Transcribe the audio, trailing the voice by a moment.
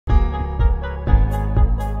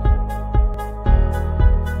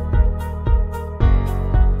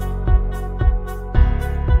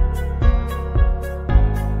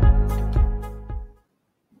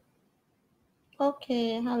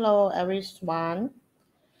Okay, hello everyone.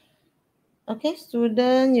 Okay,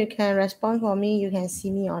 student, you can respond for me. You can see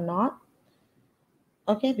me or not.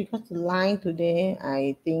 Okay, because the line today,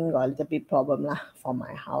 I think got a little bit problem lah for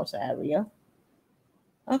my house area.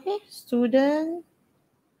 Okay, student.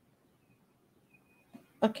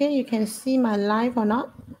 Okay, you can see my live or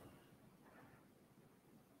not?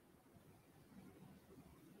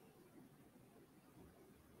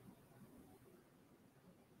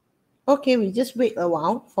 Okay, we just wait a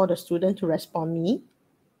while for the student to respond me.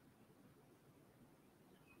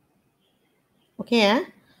 Okay,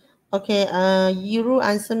 okay, Yuru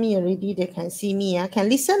answer me already. They can see me. Can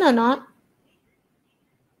listen or not?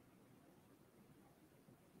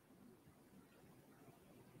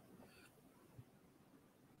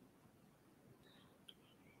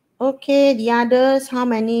 Okay, the others, how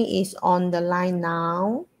many is on the line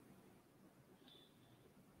now?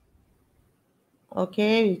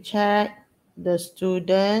 Okay, we check the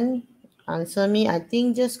student answer me. I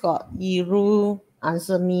think just got Iru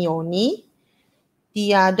answer me only.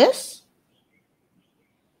 The others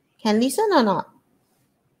can listen or not?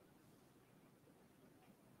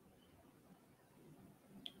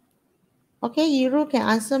 Okay, Iru can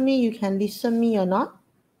answer me. You can listen me or not?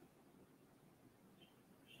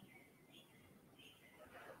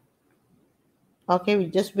 Okay, we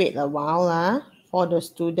just wait a while for the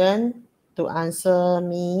student to answer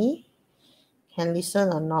me. Can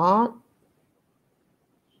listen or not?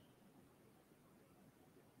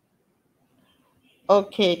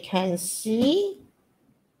 Okay, can see,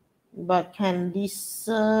 but can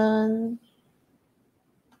listen.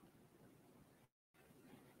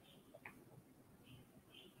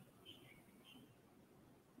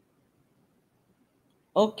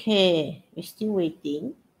 Okay, we're still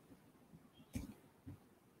waiting.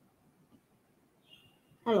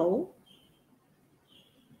 Hello?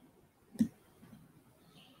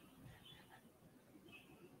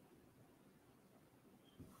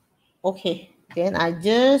 Okay, then I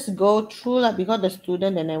just go through because the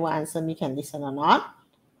student they never answer me can listen or not.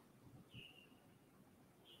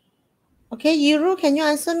 Okay, Yuru, can you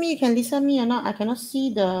answer me? You can listen me or not? I cannot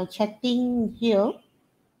see the chatting here.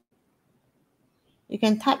 You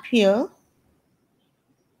can type here.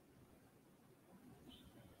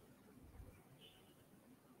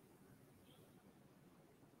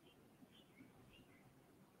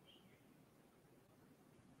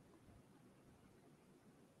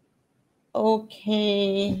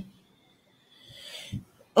 Okay.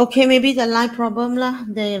 Okay, maybe the line problem lah.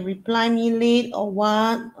 They reply me late or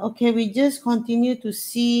what. Okay, we just continue to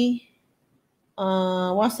see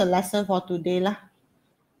what's the lesson for today lah.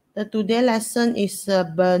 The today lesson is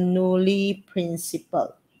Bernoulli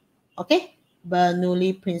principle. Okay,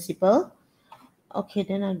 Bernoulli principle. Okay,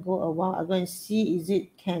 then I go a while. I go and see is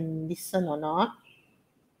it can listen or not.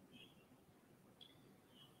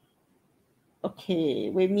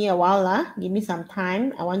 Okay, wait me a while Give me some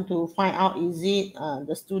time. I want to find out is it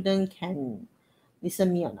the student can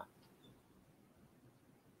listen me or not.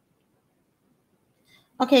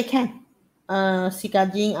 Okay, can.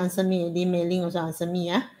 Sikajing answer me, Mei-Ling also answer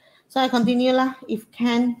me. So I continue lah if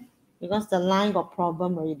can, because the line got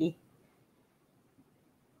problem already.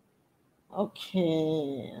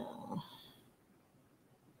 Okay.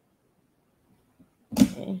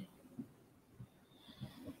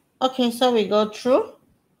 Okay, so we go through.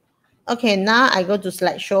 Okay, now I go to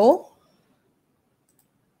slideshow.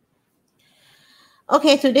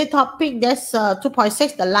 Okay, today topic, that's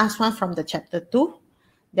 2.6, the last one from the chapter 2.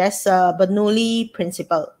 That's Bernoulli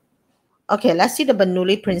principle. Okay, let's see the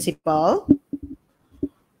Bernoulli principle.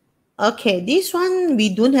 Okay, this one,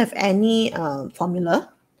 we don't have any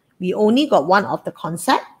formula. We only got one of the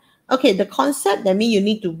concept. Okay, the concept, that means you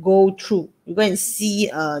need to go through. You go and see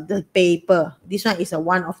the paper. This one is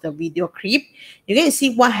one of the video clip. You can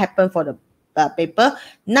see what happened for the paper.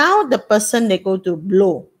 Now the person, they go to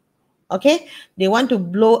blow. Okay, they want to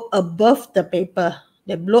blow above the paper.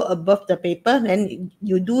 They blow above the paper, then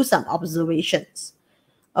you do some observations.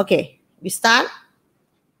 Okay, we start.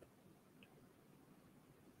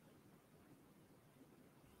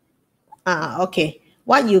 Okay,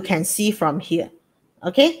 what you can see from here.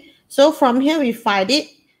 Okay, so from here we find it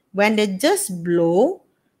when they just blow.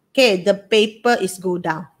 Okay, the paper is go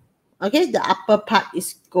down. Okay, the upper part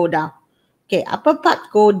is go down. Okay, upper part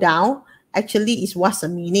go down actually is what's the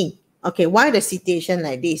meaning. Okay, why the situation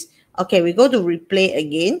like this? Okay, we go to replay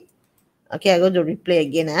again. Okay, I go to replay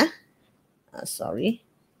again. Sorry.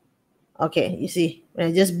 Okay, you see, when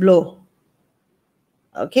I just blow.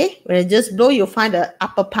 Okay, when I just blow, you find the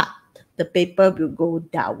upper part. The paper will go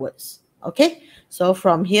downwards. Okay, so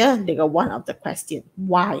from here, they got one of the question.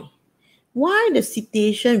 Why? why the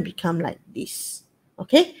situation become like this.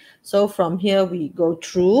 Okay, so from here we go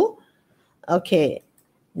through. Okay,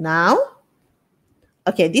 now,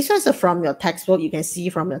 okay, this one's from your textbook. You can see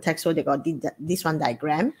from your textbook they got this one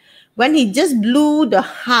diagram. When he just blew the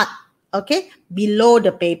heart, okay, below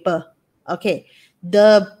the paper, okay,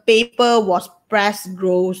 the paper was pressed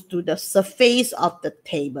close to the surface of the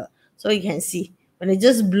table. So you can see when it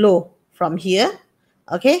just blow from here,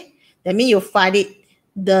 okay, that means you find it,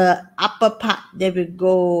 the upper part, they will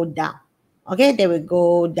go down. Okay, they will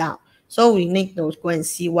go down. So we need to go and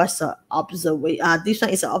see what's the observation. This one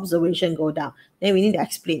is an observation go down. Then we need to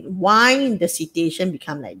explain why the situation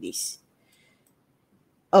become like this.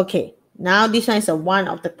 Okay, now this one is a one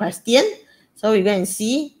of the question. So we're going to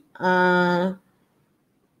see.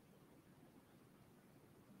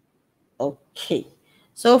 Okay,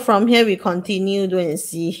 so from here we continue to and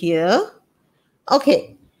see here.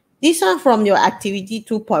 Okay, this one from your activity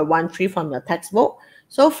 2.13 from your textbook.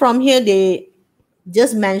 So from here they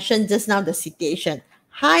just mentioned just now the situation.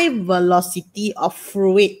 High velocity of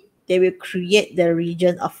fluid, they will create the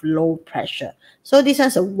region of low pressure. So this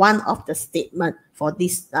is one of the statement for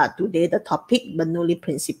this today, the topic, Bernoulli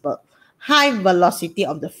principle. High velocity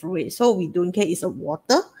of the fluid. So we don't care it's a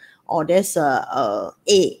water or there's a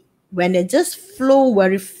air. When they just flow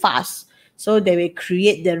very fast, so they will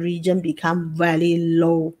create the region become very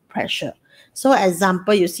low pressure. So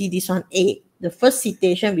example, you see this one A. The first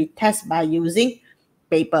situation we test by using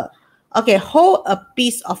paper. Okay, hold a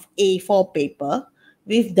piece of A4 paper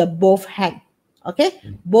with the both hand. Okay,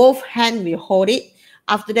 both hand we hold it.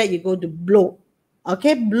 After that, you go to blow.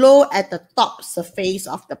 Okay, blow at the top surface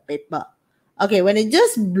of the paper. Okay, when it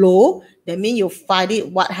just blow, that means you find it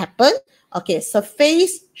what happened. Okay,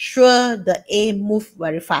 surface, sure the air move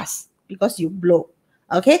very fast because you blow.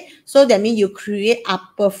 Okay, so that means you create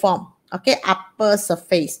upper form. Okay, upper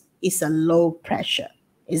surface is a low pressure.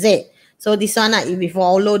 Is it? So this one, if we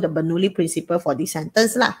follow the Bernoulli principle for this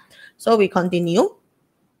sentence lah. So we continue.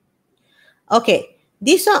 Okay,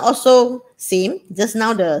 this one also same. Just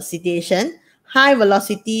now the situation. High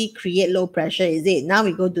velocity create low pressure. Is it? Now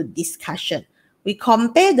we go to discussion. We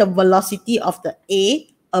compare the velocity of the A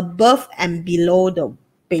above and below the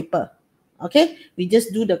paper. Okay, we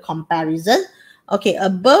just do the comparison. Okay,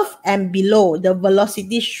 above and below, the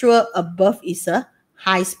velocity sure above is a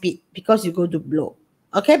high speed because you go to blow.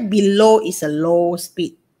 Okay, below is a low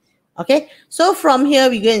speed. Okay, so from here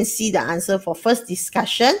we go and see the answer for first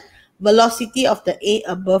discussion. Velocity of the A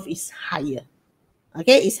above is higher.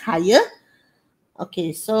 Okay, it's higher.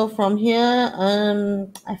 Okay, so from here,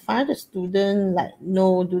 I find the student like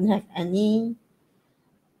no, don't have any.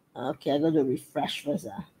 Okay, I got to refresh first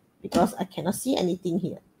because I cannot see anything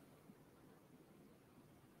here.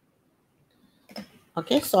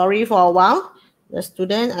 Okay, sorry for a while. The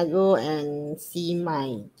student, I go and see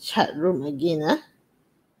my chat room again.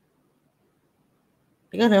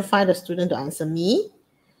 Because I find the student to answer me.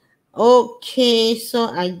 Okay, so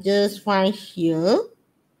I just find here.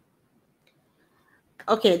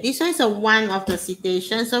 Okay, this one is a one of the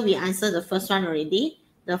situation. So we answered the first one already.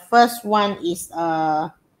 The first one is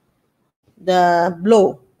the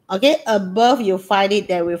blow. Okay, above you find it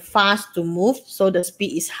that will fast to move, so the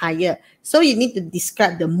speed is higher. So you need to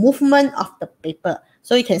describe the movement of the paper.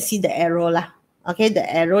 So you can see the arrow lah. Okay, the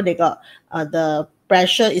arrow they got the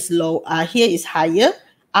pressure is low. Here is higher,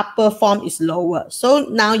 upper form is lower. So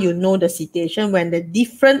now you know the situation when the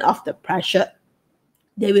difference of the pressure,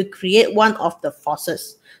 they will create one of the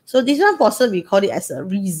forces. So this one force we call it as a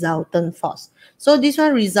resultant force. So this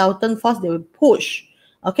one resultant force they will push.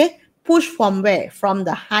 Okay. Push from where? From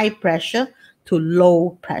the high pressure to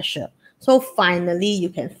low pressure. So finally, you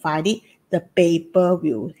can find it. The paper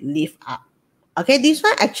will lift up. Okay, this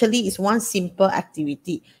one actually is one simple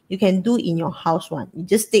activity. You can do in your house one. You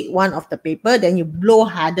just take one of the paper, then you blow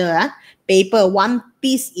harder. Paper, one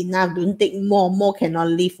piece enough. Don't take more. More cannot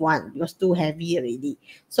lift one because too heavy already.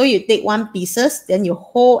 So you take one pieces, then you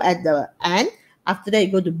hold at the end. After that,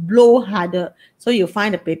 you go to blow harder. So you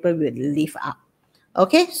find the paper will lift up.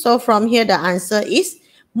 Okay, so from here, the answer is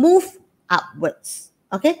move upwards.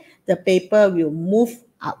 Okay, the paper will move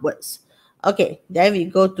upwards. Okay, then we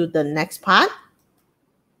go to the next part.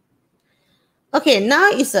 Okay, now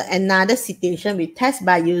is another situation we test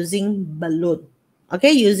by using balloon.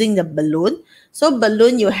 Okay, using the balloon. So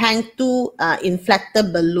balloon, you hang two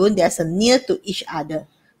inflated balloon. There's a near to each other.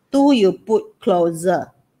 Two you put closer.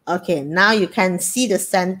 Okay, now you can see the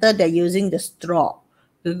center. They're using the straw.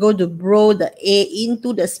 You go to blow the air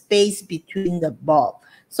into the space between the ball.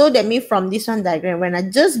 So that means from this one diagram, when I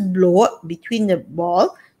just blow between the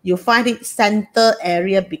ball, you find it center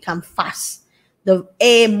area become fast. The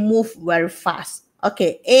A move very fast.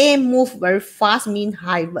 Okay, A move very fast means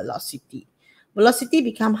high velocity. Velocity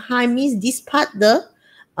become high means this part, the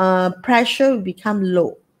pressure will become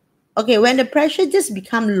low. Okay, when the pressure just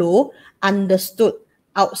become low, understood,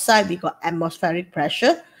 outside we got atmospheric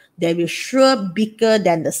pressure, they will sure bigger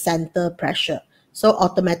than the center pressure. So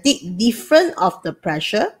automatic difference of the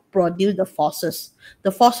pressure produce the forces.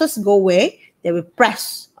 The forces go away, they will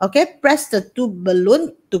press, okay, press the two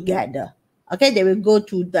balloon together. Okay, they will go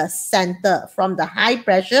to the center from the high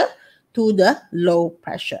pressure to the low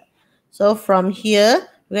pressure. So from here,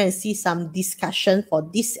 we're going to see some discussion for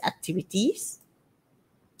these activities.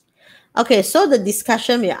 Okay, so the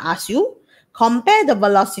discussion will ask you, compare the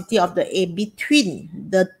velocity of the A between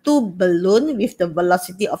the two balloons with the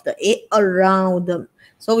velocity of the A around them.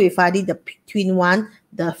 So we find it the between one,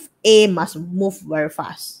 the A must move very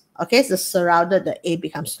fast. Okay, so surrounded, the A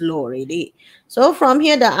becomes slow already. So from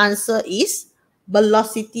here, the answer is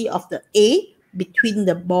velocity of the A between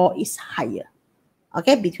the ball is higher.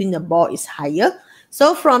 Okay, between the ball is higher.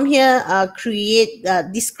 So from here,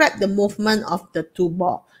 describe the movement of the two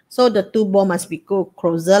ball. So the two ball must be go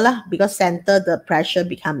closer lah, because center the pressure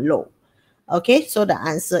become low. Okay, so the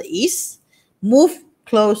answer is move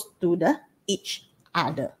close to the each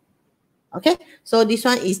other. Okay, so this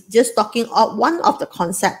one is just talking of one of the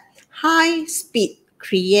concept. High speed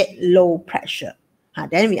create low pressure.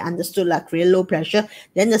 Then we understood like create low pressure.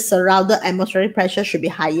 Then the surrounded atmospheric pressure should be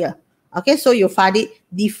higher. Okay, so you find it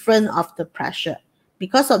different of the pressure.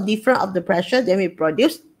 Because of different of the pressure, then we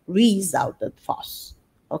produce resultant force.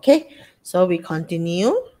 Okay, so we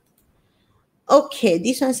continue. Okay,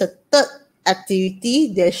 this one is a third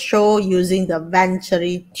activity they show using the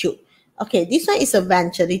Venturi tube. Okay, this one is a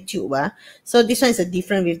Venturi tube. So this one is a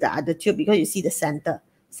different with the other tube because you see the center.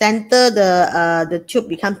 Center, the tube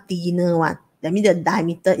become thinner one. That means the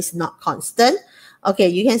diameter is not constant. Okay,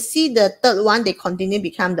 you can see the third one, they continue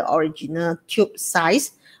become the original tube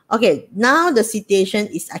size. Okay, now the situation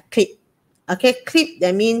is a clip. Okay, clip,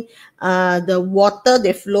 that means the water,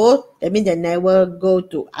 they flow, that means they never go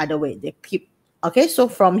to other way, they clip. Okay, so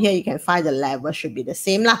from here, you can find the level should be the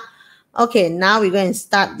same lah. Okay, now we're going to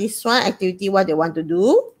start this one activity, what they want to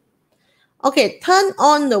do. Okay, turn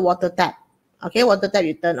on the water tap. Okay, water tap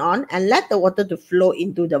you turn on and let the water to flow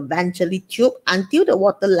into the Venturi tube until the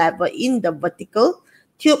water level in the vertical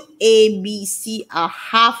tube A, B, C are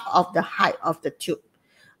half of the height of the tube.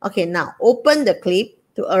 Okay, now open the clip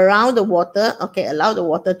to around the water. Okay, allow the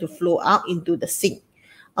water to flow out into the sink.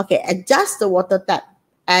 Okay, adjust the water tap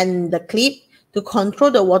and the clip to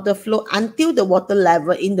control the water flow until the water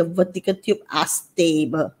level in the vertical tube are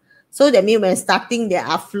stable. So that means when starting, there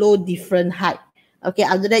are flow different height. Okay,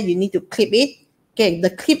 after that, you need to clip it. Okay,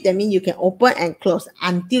 the clip, that means you can open and close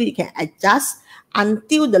until you can adjust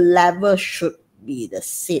until the level should be the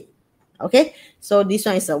same. Okay, so this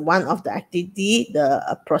one is one of the activity,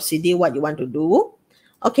 the procedure, what you want to do.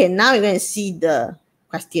 Okay, now we're going to see the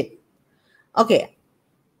question. Okay,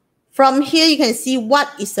 from here, you can see what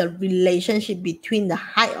is the relationship between the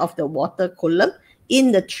height of the water column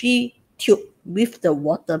in the tree tube with the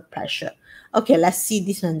water pressure. Okay, let's see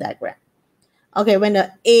this one diagram. Okay, when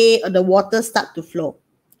the water start to flow.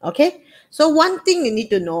 Okay, so one thing you need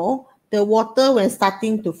to know, the water when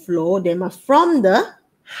starting to flow, they must from the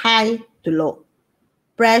high to low.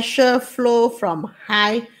 Pressure flow from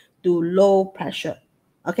high to low pressure.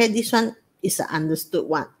 Okay, this one is an understood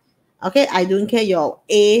one. Okay, I don't care your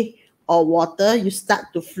A or water, you start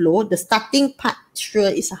to flow. The starting part sure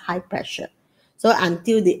is a high pressure. So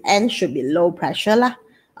until the end should be low pressure lah.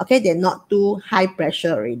 Okay, they're not too high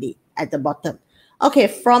pressure already at the bottom. Okay,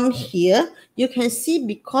 from here, you can see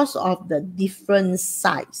because of the different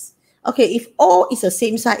size. Okay, if all is the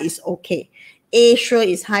same size, is okay. A sure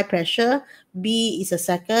is high pressure, B is the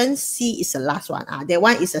second, C is the last one. That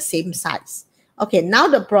one is the same size. Okay, now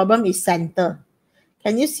the problem is center.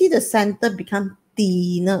 Can you see the center become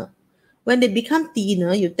thinner? When they become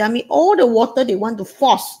thinner, you tell me all the water they want to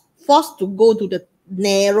force to go to the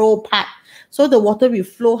narrow part. So the water will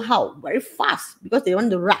flow how? Very fast because they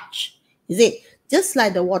want to rush. Is it? Just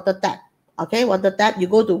like the water tap. Okay, water tap, you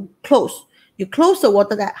go to close. You close the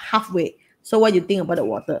water tap halfway. So what do you think about the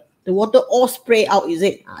water? The water all spray out, is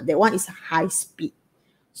it? That one is high speed.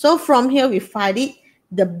 So from here, we find it,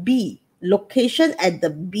 the B, location at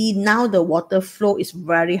the B, now the water flow is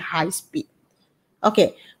very high speed.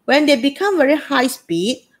 Okay, when they become very high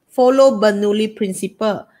speed, follow Bernoulli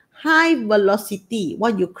principle. High velocity,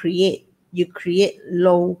 what you create? You create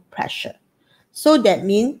low pressure. So that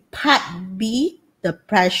means part B, the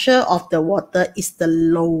pressure of the water is the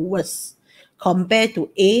lowest compared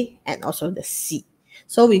to A and also the C.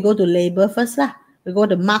 So we go to label first lah. We go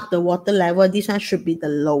to mark the water level. This one should be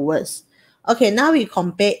the lowest. Okay, now we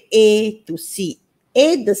compare A to C.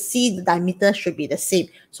 A, the C, the diameter should be the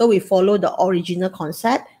same. So we follow the original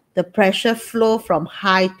concept. The pressure flow from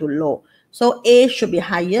high to low. So A should be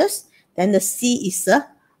highest. Then the C is a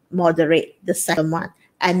moderate, the second one.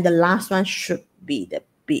 And the last one should be the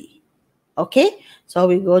B. Okay, so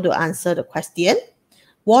we go to answer the question.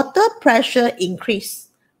 Water pressure increase,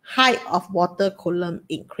 height of water column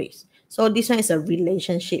increase. So this one is a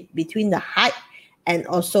relationship between the height and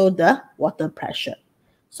also the water pressure.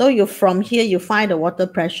 So from here, you find the water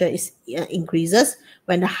pressure is increases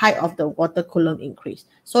when the height of the water column increase.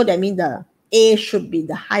 So that means the A should be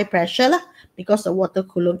the high pressure lah, because the water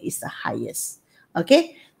column is the highest.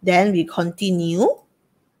 Okay, then we continue.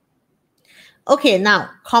 Okay,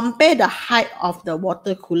 now compare the height of the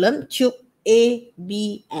water column, tube A,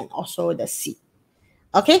 B, and also the C.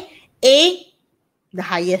 Okay, A, the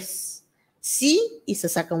highest. C is the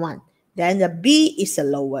second one. Then the B is the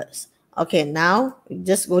lowest. Okay, now we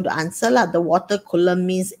just go to answer lah. The water column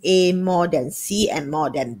means A more than C and more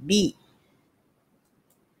than B.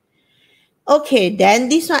 Okay, then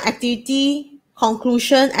this one activity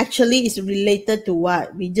conclusion actually is related to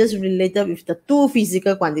what? We just related with the two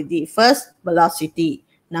physical quantity. First, velocity.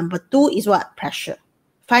 Number two is what? Pressure.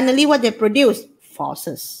 Finally, what they produce?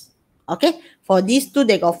 Forces. Okay, for these two,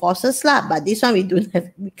 they got forces lah, but this one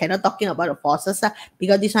we cannot talking about the forces lah,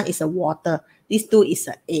 because this one is a water. This two is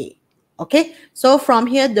a A. Okay, so from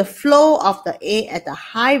here, the flow of the A at a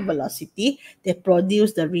high velocity, they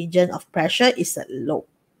produce the region of pressure is a low.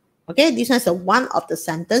 Okay, this one is one of the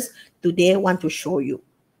sentence today I want to show you.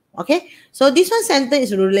 Okay, so this one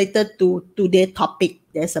sentence is related to today's topic.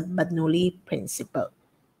 There's a Bernoulli principle.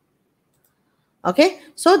 Okay,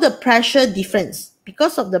 so the pressure difference,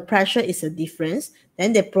 because of the pressure is a difference,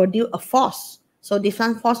 then they produce a force. So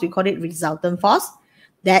different force, we call it resultant force,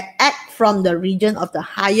 that act from the region of the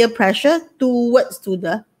higher pressure towards to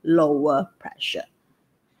the lower pressure.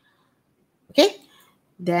 Okay,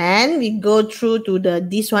 then we go through to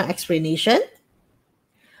this one explanation.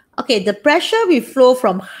 Okay, the pressure will flow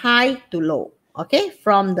from high to low. Okay,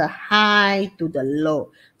 from the high to the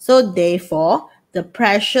low. So therefore, the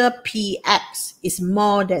pressure Px is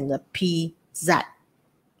more than the Pz.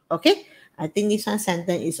 Okay, I think this one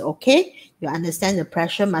sentence is okay. You understand the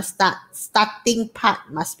pressure must starting part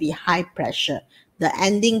must be high pressure. The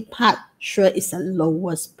ending part sure is the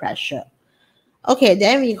lowest pressure. Okay,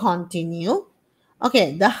 then we continue.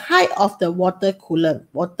 Okay, the height of the water column.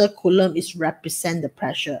 Water column is represent the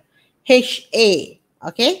pressure. HA.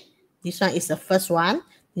 Okay, this one is the first one.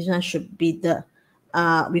 This one should be the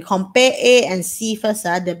we compare A and C first,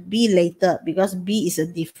 the B later, because B is a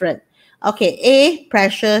different. Okay, A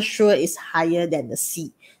pressure sure is higher than the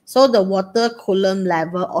C. So the water column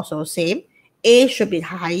level also same. A should be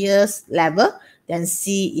highest level, then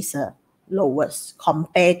C is a lowest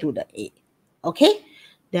compared to the A. Okay,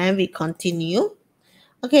 then we continue.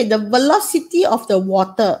 Okay, the velocity of the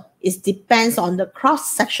water depends on the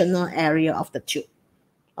cross-sectional area of the tube.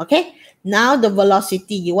 Okay, now the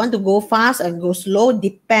velocity, you want to go fast and go slow,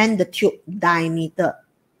 depend the tube diameter.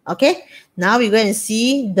 Okay, now we're going to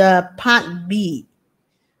see the part B.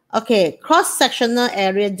 Okay, cross-sectional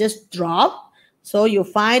area just drop. So you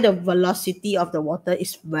find the velocity of the water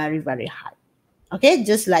is very, very high. Okay,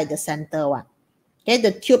 just like the center one. Okay,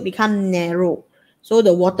 the tube become narrow. So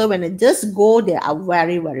the water, when it just go, they are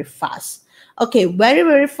very, very fast. Okay, very,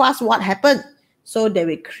 very fast, what happened? So they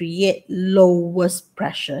will create lowest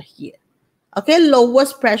pressure here. Okay,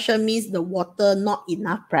 lowest pressure means the water not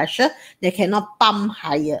enough pressure. They cannot pump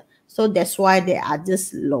higher. So that's why they are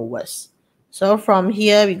just lowest. So from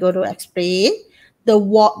here, we go to explain the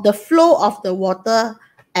flow of the water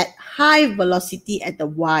at high velocity at the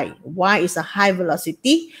Y. Y is a high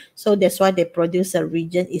velocity. So that's why they produce a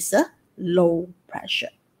region is a low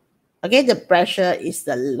pressure. Okay, the pressure is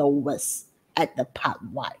the lowest at the part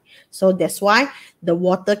Y. So that's why the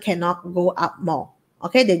water cannot go up more.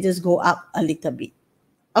 Okay, they just go up a little bit.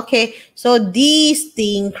 Okay, so these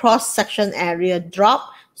thing cross-section area drop.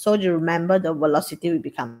 So you remember the velocity will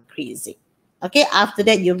become increasing. Okay, after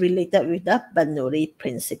that you relate it with the Bernoulli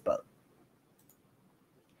principle.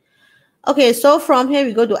 Okay, so from here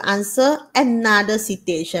we go to answer another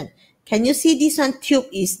situation. Can you see this one tube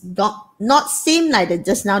is not same like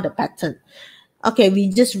just now the pattern? Okay, we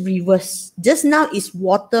just reverse. Just now is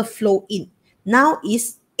water flow in. Now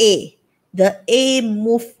is A. The A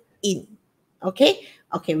move in. Okay.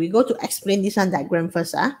 Okay, we go to explain this one diagram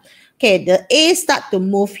first. Okay, the A start to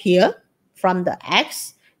move here from the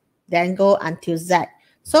X, then go until Z.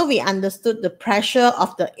 So we understood the pressure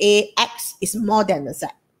of the AX is more than the Z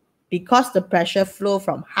because the pressure flow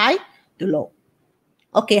from high to low.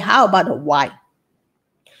 Okay, how about the Y?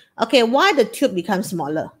 Okay, why the tube becomes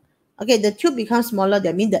smaller? Okay, the tube becomes smaller,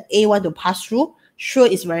 that means the A want to pass through, sure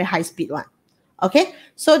is very high speed one. Okay,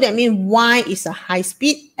 so that means Y is a high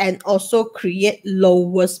speed and also create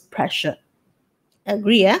lowest pressure.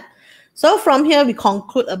 Agree, yeah? So from here, we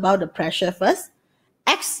conclude about the pressure first.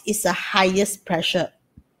 X is the highest pressure.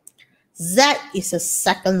 Z is the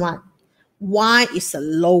second one. Y is the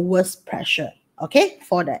lowest pressure, okay,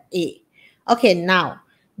 for the A. Okay, now,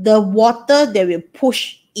 the water they will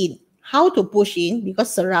push in. How to push in?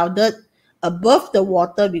 Because surrounded above the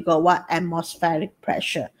water, we got what? Atmospheric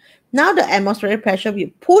pressure. Now, the atmospheric pressure will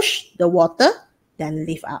push the water, then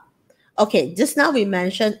lift up. Okay, just now we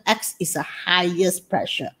mentioned X is the highest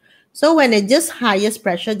pressure. So when it's just highest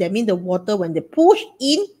pressure, that means the water, when they push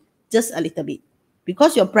in, just a little bit.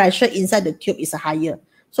 Because your pressure inside the tube is higher.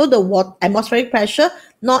 So the atmospheric pressure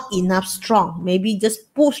not enough strong. Maybe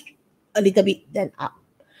just push a little bit, then up.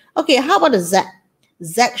 Okay, how about the Z?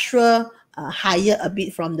 Z sure higher a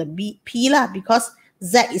bit from the P lah, because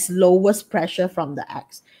Z is lowest pressure from the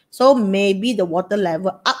X. So maybe the water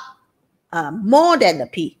level up more than the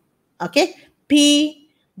P. Okay, P,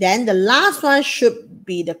 then the last one should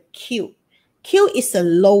be the Q. Q is the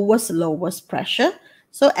lowest pressure.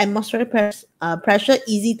 So atmospheric pressure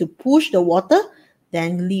easy to push the water,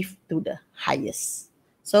 then lift to the highest.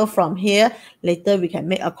 So from here, later we can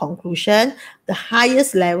make a conclusion. The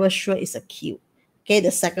highest level sure is a Q. Okay,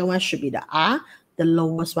 the second one should be the R. The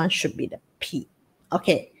lowest one should be the P.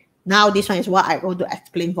 Okay, now this one is what I'm going to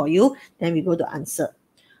explain for you. Then we go to answer.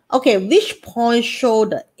 Okay, which point show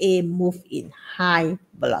the A move in high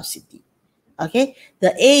velocity? Okay,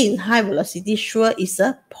 the A in high velocity sure is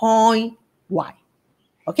a point Y.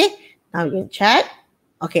 Okay, now we can check.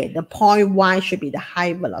 Okay, the point Y should be the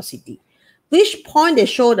high velocity. Which point they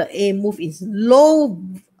show the A move is low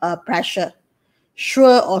pressure?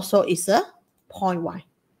 Sure also is a point Y.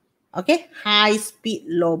 Okay, high speed,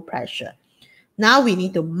 low pressure. Now we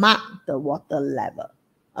need to mark the water level.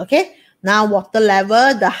 Okay, now water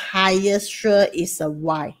level, the highest sure is a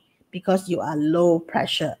Y because you are low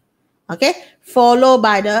pressure. Okay, followed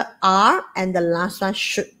by the R, and the last one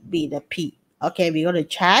should be the P. Okay, we're going to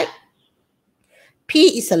check.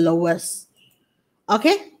 P is the lowest.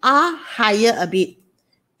 Okay, R higher a bit.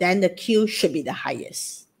 Then the Q should be the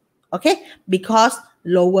highest. Okay, because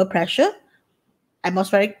lower pressure,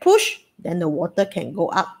 atmospheric push, then the water can go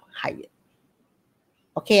up higher.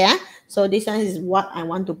 Okay, so this one is what I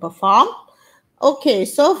want to perform. Okay,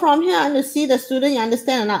 so from here, I want to see the student, you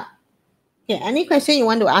understand or not? Okay, any question you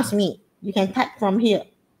want to ask me, you can type from here.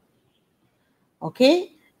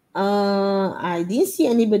 Okay, I didn't see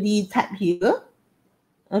anybody type here.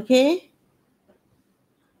 Okay,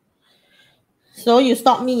 so you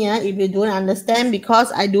stop me if you don't understand,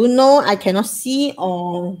 because I do know I cannot see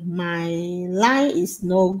or my line is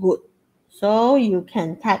no good. So you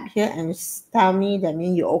can type here and tell me that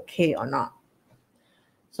means you're okay or not.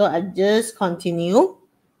 So I just continue.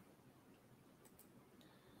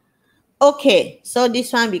 Okay, so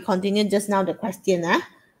this one we continue just now the question.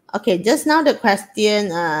 Okay, just now the question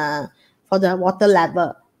for the water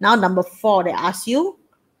level. Now number 4, they ask you,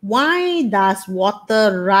 why does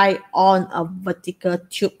water ride on a vertical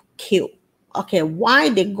tube Q? Okay, why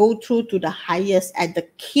they go through to the highest at the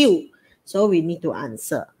Q? So we need to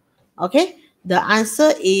answer. Okay, the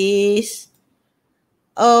answer is,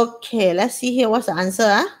 okay, let's see here what's the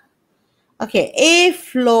answer. Okay, A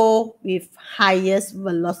flow with highest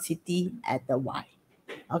velocity at the Y.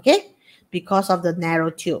 Okay, because of the narrow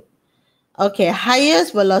tube. Okay,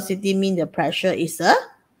 highest velocity means the pressure is the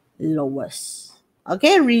lowest.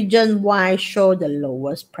 Okay, region Y show the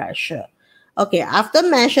lowest pressure. Okay, after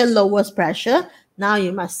mention lowest pressure, now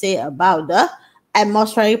you must say about the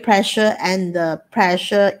atmospheric pressure and the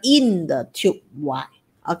pressure in the tube Y.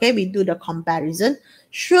 Okay, we do the comparison.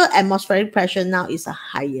 Sure, atmospheric pressure now is the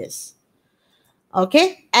highest.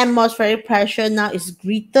 Okay, atmospheric pressure now is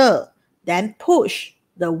greater than push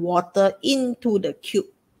the water into the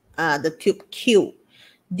tube Q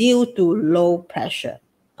due to low pressure.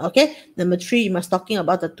 Okay, number 3, you must talking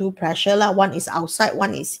about the two pressure lah. One is outside,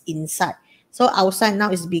 one is inside. So outside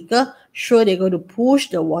now is bigger. Sure, they're going to push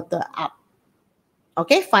the water up.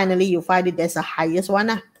 Okay, finally you find it there's the highest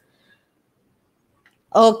one.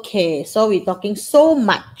 Okay, so we're talking so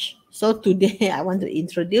much. So today I want to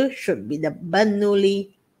introduce should be the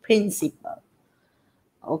Bernoulli principle.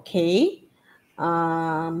 Okay,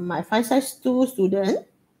 my 5-2 student,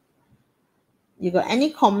 you got any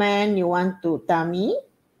comment you want to tell me?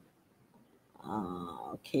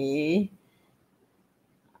 Okay.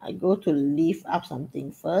 I go to lift up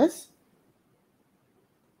something first.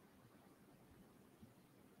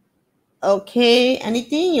 Okay,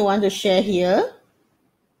 anything you want to share here?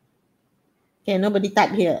 Okay, nobody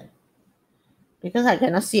type here because I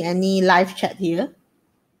cannot see any live chat here.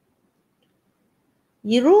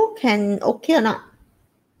 Yiru can okay or not?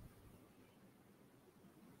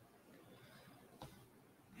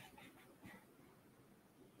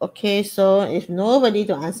 Okay, so if nobody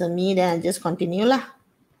to answer me, then I just continue lah.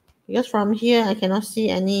 Because from here I cannot see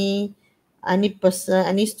any person,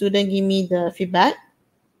 any student give me the feedback.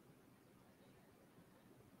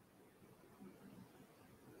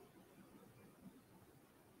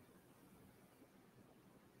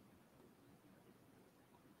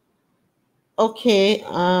 Okay,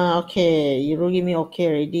 okay, you will give me okay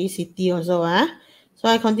already. City also, so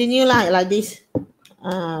I continue like this.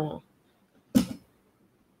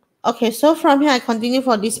 Okay, so from here I continue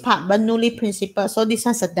for this part, Bernoulli principle. So this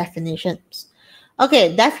one's a definition.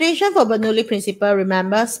 Okay, definition for Bernoulli principle.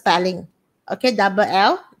 Remember spelling. Okay, double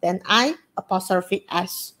L, then I apostrophe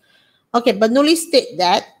S. Okay, Bernoulli state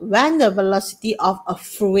that when the velocity of a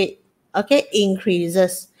fluid, okay,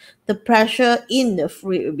 increases, the pressure in the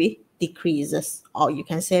fluid will be decreases, or you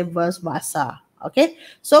can say vice versa. Okay,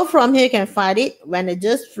 so from here you can find it when it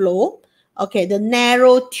just flow. Okay, the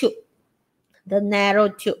narrow tube,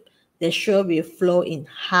 they sure will flow in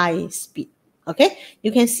high speed. Okay,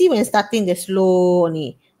 you can see when starting the slow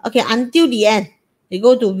only. Okay, until the end, they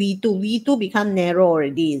go to V2. V2 become narrow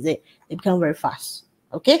already, is it? They become very fast.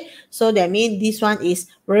 Okay, so that means this one is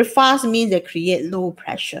very fast, means they create low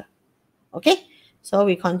pressure. Okay, so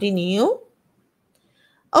we continue.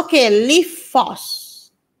 Okay, lift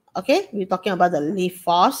force. Okay, we're talking about the lift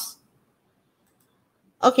force.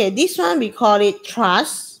 Okay, this one we call it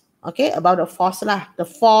thrust. Okay, about the force lah. The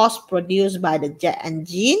force produced by the jet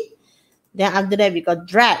engine. Then after that, we got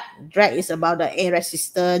drag. Drag is about the air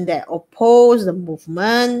resistance that oppose the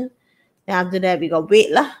movement. Then after that, we got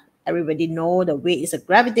weight lah. Everybody know the weight is a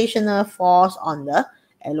gravitational force on the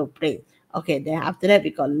aeroplane. Okay, then after that,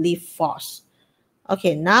 we got lift force.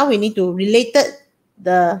 Okay, now we need to relate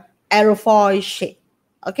the aerofoil shape.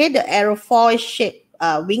 Okay, the aerofoil shape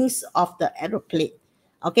wings of the aeroplane.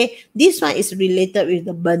 Okay, this one is related with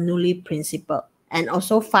the Bernoulli principle. And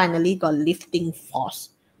also finally got lifting force.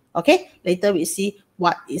 Okay, later we see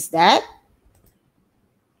what is that.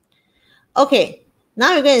 Okay,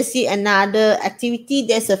 now we're going to see another activity.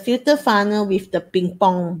 There's a filter funnel with the ping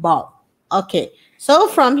pong ball. Okay, so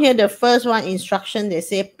from here, the first one instruction, they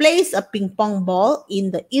say place a ping pong ball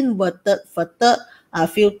in the inverted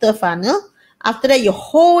filter funnel. After that, you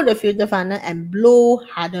hold the filter funnel and blow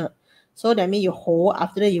harder. So that means you hold.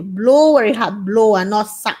 After that, you blow very hard. Blow and not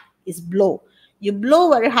suck. It's blow. You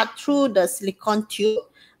blow very hard through the silicone tube.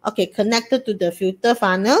 Okay, connected to the filter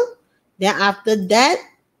funnel. Then after that,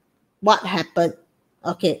 what happened?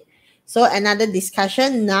 Okay, so another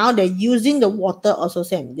discussion. Now they're using the water also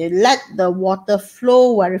same. They let the water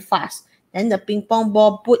flow very fast. Then the ping pong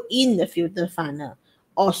ball put in the filter funnel.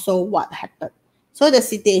 Also, what happened? So the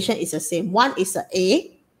situation is the same. One is a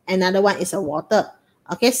A, another one is a water.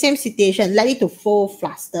 Okay, same situation. Let it to flow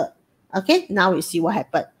faster. Okay, now we see what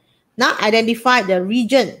happened. Now identify the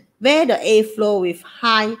region where the A flow with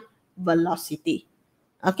high velocity.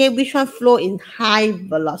 Okay, which one flow in high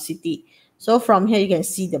velocity? So from here you can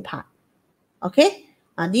see the part. Okay,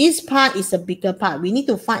 this part is a bigger part. We need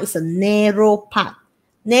to find is a narrow part.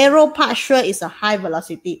 Narrow part sure is a high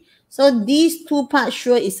velocity. So these two parts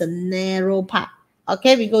sure is a narrow part.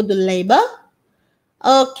 Okay, we go to label.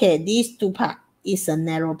 Okay, these two parts is a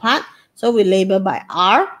narrow part. So we label by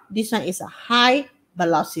R. This one is a high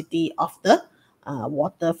velocity of the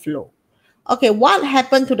water flow. Okay, what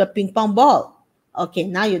happened to the ping pong ball? Okay,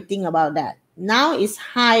 now you think about that. Now it's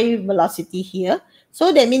high velocity here.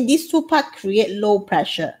 So that means these two parts create low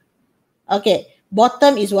pressure. Okay,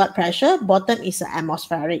 bottom is what pressure? Bottom is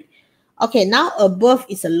atmospheric. Okay, now above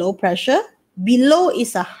is a low pressure. Below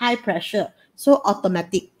is a high pressure. So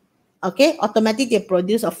automatic. Okay, automatic they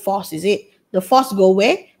produce a force, is it? The force go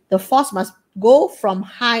where? The force must go from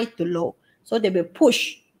high to low. So they will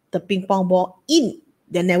push the ping pong ball in.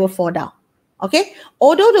 They never fall down. Okay,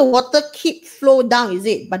 although the water keep flow down, is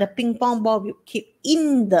it? But the ping pong ball will keep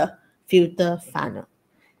in the filter funnel.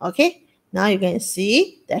 Okay, now you can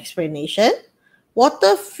see the explanation.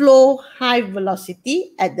 Water flow high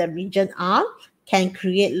velocity at the region R can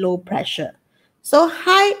create low pressure. So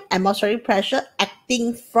high atmospheric pressure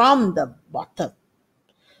acting from the bottom.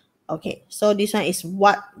 Okay, so this one is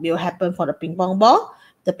what will happen for the ping pong ball.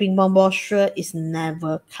 the ping pong ball sure is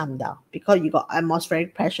never come down because you got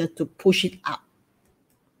atmospheric pressure to push it up.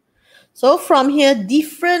 So from here,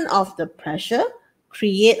 difference of the pressure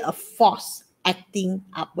create a force acting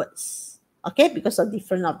upwards. Okay, because of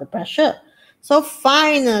difference of the pressure. So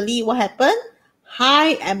finally, what happened?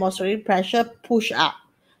 High atmospheric pressure push up.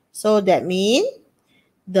 So that means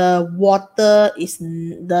the water is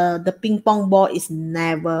the ping pong ball is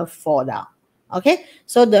never fall down. Okay,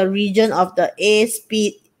 so the region of the A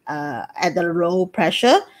speed at the low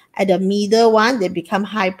pressure, at the middle one they become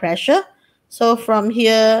high pressure. So from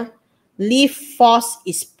here, lift force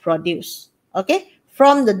is produced. Okay,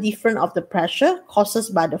 from the difference of the pressure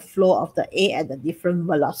caused by the flow of the A at the different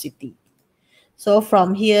velocity. So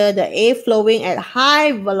from here, the A flowing at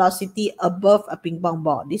high velocity above a ping pong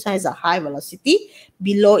ball. This one is a high velocity.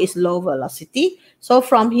 Below is low velocity. So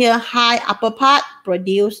from here, high upper part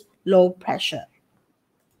produce low pressure.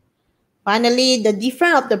 Finally, the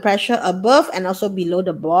difference of the pressure above and also below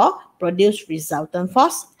the ball produce resultant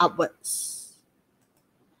force upwards.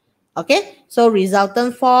 Okay, so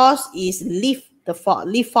resultant force is lift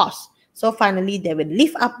force. So finally, they will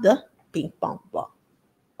lift up the ping pong ball.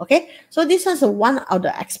 Okay, so this is one of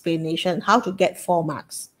the explanation how to get 4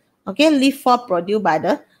 marks. Okay, lift force produced by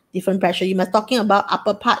the different pressure. You must talking about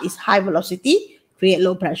upper part is high velocity, create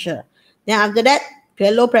low pressure. Then after that,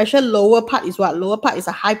 create low pressure, lower part is what? Lower part is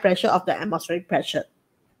a high pressure of the atmospheric pressure.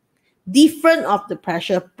 Difference of the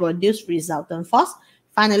pressure produce resultant force.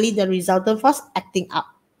 Finally, the resultant force acting up.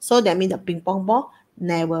 So that means the ping pong ball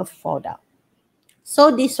never fall down. So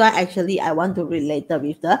this one actually I want to relate it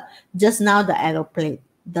with the just now the aeroplane.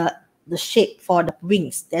 The shape for the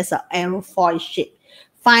wings. There's an aerofoil shape.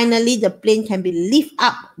 Finally, the plane can be lifted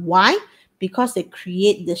up. Why? Because they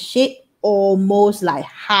create the shape almost like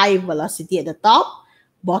high velocity at the top,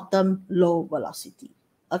 bottom low velocity.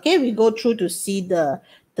 Okay, we go through to see the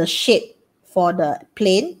shape for the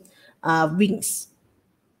plane wings.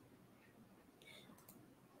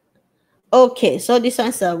 Okay, so this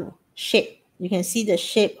one's a shape. You can see the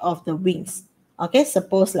shape of the wings. Okay,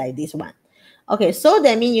 suppose like this one. Okay, so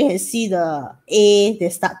that means you can see the A, they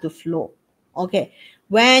start to flow. Okay,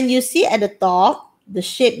 when you see at the top, the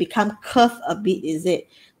shape become curved a bit, is it?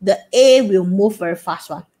 The A will move very fast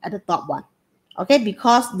one at the top one. Okay,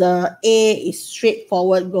 because the A is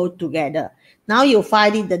straightforward, go together. Now you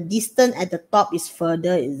find it, the distance at the top is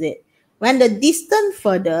further, is it? When the distance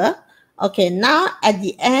further, okay, now at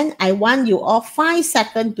the end, I want you all 5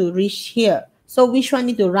 seconds to reach here. So which one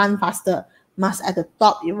need to run faster? Must at the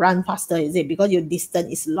top you run faster, is it? Because your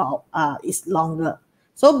distance is longer.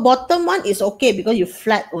 So bottom one is okay because you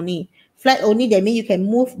flat only. Flat only, that means you can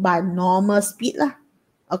move by normal speed lah.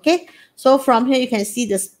 Okay, so from here you can see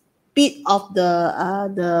the speed of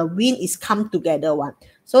the wind is come together one.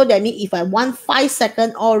 So that means if I want 5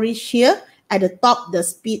 seconds all reach here, at the top the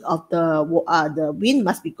speed of the wind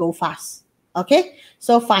must be go fast. Okay,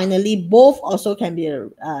 so finally both also can be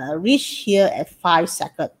reached here at 5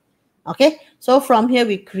 seconds. Okay, so from here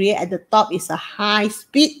we create at the top is a high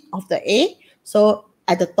speed of the A. So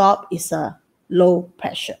at the top is a low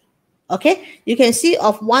pressure. Okay, you can see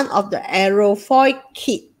of one of the aerofoil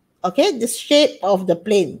kit. Okay, the shape of the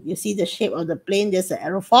plane. You see the shape of the plane, there's an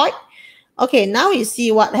aerofoil. Okay, now you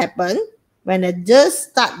see what happened. When I just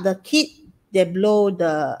start the kit, they blow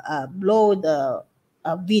the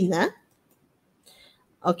wind.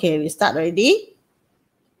 Okay, we start already.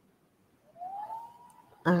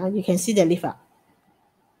 You can see the lift up.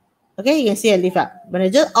 Okay, you can see the lift up. When I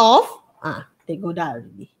just off, they go down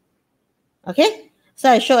already. Okay,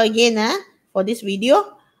 so I show again for this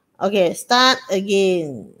video. Okay, start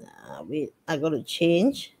again. Wait, I got to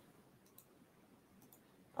change.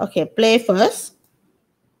 Okay, play first.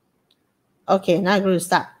 Okay, now I'm going to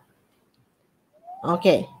start.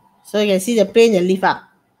 Okay, so you can see the plane, the lift up.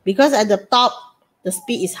 Because at the top, the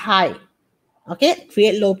speed is high. Okay,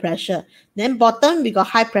 create low pressure. Then bottom, we got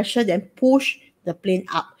high pressure, then push the plane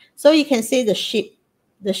up. So you can see the shape.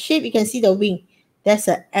 The shape, you can see the wing. That's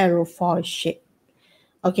an aerofoil shape.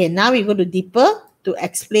 Okay, now we go to deeper to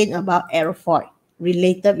explain about aerofoil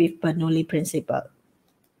related with Bernoulli principle.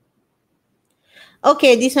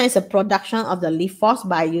 Okay, this one is a production of the lift force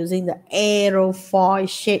by using the aerofoil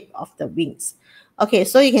shape of the wings. Okay,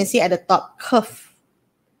 so you can see at the top curve.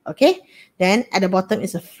 Okay, then at the bottom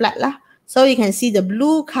is a flat lah. So you can see the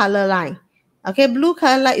blue color line. Okay, blue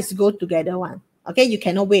color line is go together one. Okay, you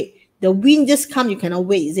cannot wait. The wind just come, you cannot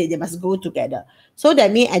wait, is it? They must go together. So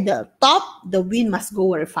that means at the top, the wind must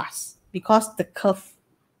go very fast because the curve.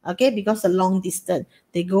 Okay, because the long distance,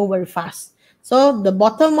 they go very fast. So the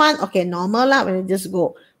bottom one, okay, normal lah when they just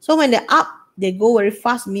go. So when they're up, they go very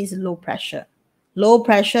fast, means low pressure. Low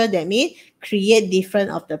pressure, that means create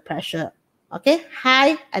different of the pressure. Okay,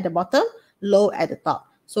 high at the bottom, low at the top.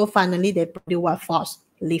 So finally, they produce what force?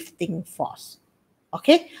 Lifting force.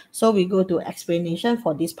 Okay, so we go to explanation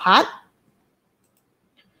for this part.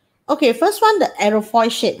 Okay, first one, the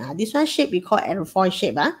aerofoil shape. This one shape we call aerofoil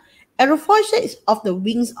shape. Aerofoil shape is of the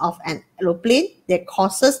wings of an aeroplane that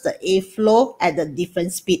causes the airflow at the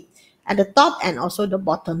different speed at the top and also the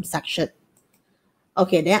bottom section.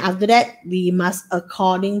 Okay, then after that, we must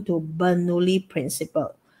according to Bernoulli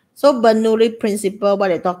principle. So Bernoulli principle, what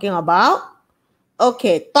they're talking about?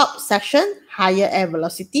 Okay, top section, higher air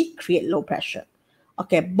velocity, create low pressure.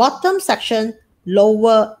 Okay, bottom section,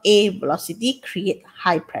 lower air velocity, create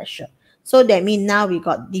high pressure. So that means now we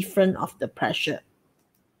got different of the pressure.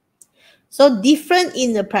 So different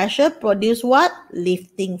in the pressure produce what?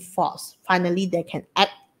 Lifting force. Finally, they can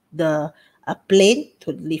act the plane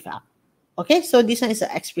to lift up. Okay, so this one is an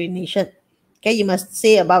explanation. Okay, you must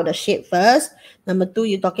say about the shape first. Number two,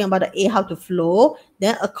 you're talking about the air, how to flow.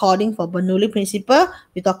 Then according for Bernoulli principle,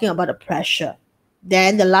 we're talking about the pressure.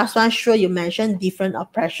 Then the last one, sure, you mentioned different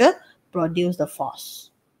of pressure produce the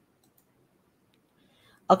force.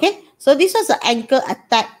 Okay, so this was an anchor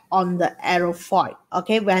attack on the aerofoil.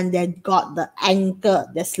 Okay, when they got the anchor,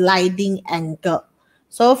 the sliding anchor.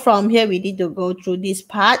 So from here, we need to go through this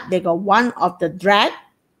part. They got one of the drag.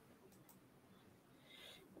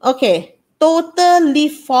 Okay, total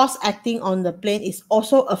lift force acting on the plane is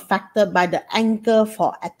also affected by the anchor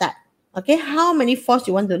for attack. Okay, how many force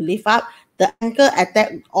you want to lift up? The anchor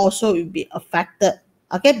attack also will be affected.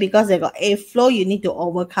 Okay, because they got airflow, you need to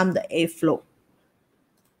overcome the airflow.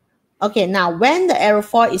 Okay, now when the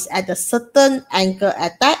aerofoil is at a certain anchor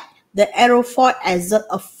attack, the aerofoil exert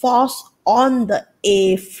a force on the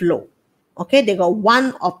airflow. Okay, they got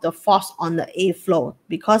one of the force on the airflow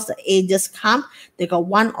because the air just come, they got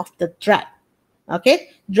one of the drag. Okay,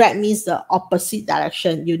 drag means the opposite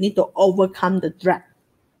direction. You need to overcome the drag.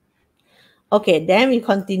 Okay, then we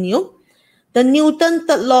continue. The Newton's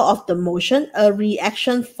third law of the motion, a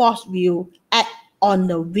reaction force will act on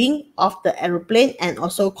the wing of the aeroplane and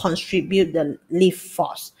also contribute the lift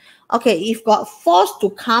force. Okay, if got force to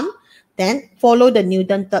come, then follow the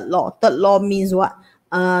Newton's third law. Third law means what?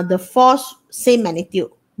 The force same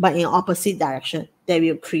magnitude but in opposite direction. They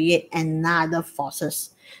will create another forces.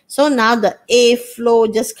 So now the air flow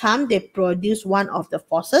just come, they produce one of the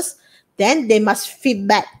forces, then they must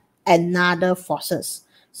feedback another forces.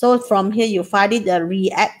 So from here you find it, the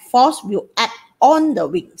react force will act on the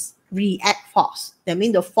wings. React force. That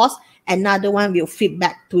means the force, another one will feed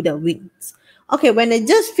back to the wings. Okay, when they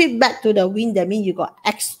just feed back to the wing, that means you got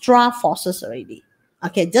extra forces already.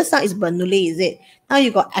 Okay, just now is Bernoulli, is it? Now you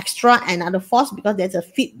got extra another force because there's a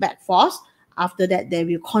feedback force. After that, they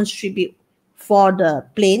will contribute for the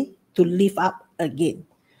plane to lift up again.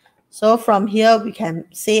 So from here, we can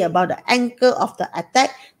say about the anchor of the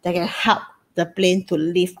attack that can help the plane to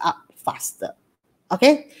lift up faster.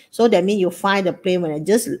 Okay, so that means you find the plane when they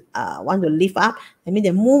just want to lift up, that means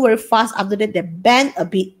they move very fast. After that, they bend a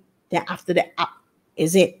bit. Then after that, up.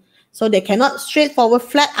 Is it? So they cannot straightforward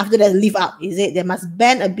flat after that lift up. Is it? They must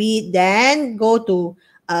bend a bit, then go to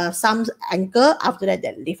some anchor. After that,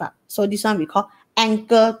 they lift up. So this one we call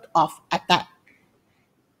anchor of attack.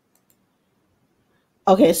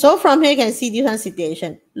 Okay, so from here you can see different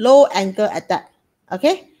situation. Low anchor attack.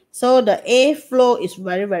 Okay, so the air flow is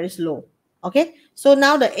very, very slow. Okay, so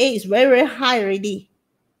now the air is very, very high already.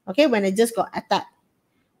 Okay, when it just got attacked.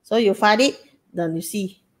 So you find it, then you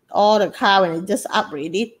see all the car when it just up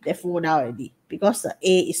already, they fall down already because the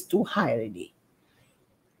air is too high already.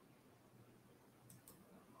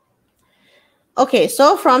 Okay,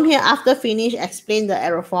 so from here, after finish explain the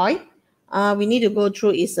aerofoil, we need to go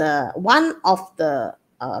through is one of the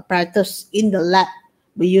apparatus in the lab.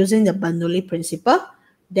 We're using the Bernoulli principle.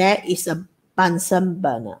 There is a Bunsen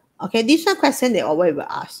burner. Okay, this one question they always will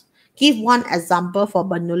ask. Give one example for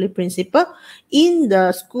Bernoulli principle in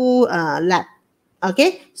the school lab.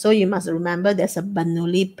 Okay, so you must remember there's a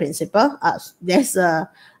Bernoulli principle. There's a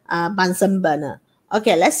Bunsen burner.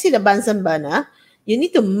 Okay, let's see the Bunsen burner. You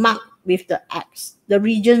need to mark with the X the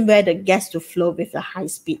region where the gas to flow with a high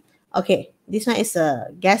speed. Okay, this one is a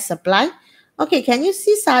gas supply. Okay, can you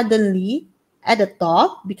see suddenly at the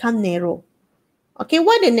top become narrow? Okay,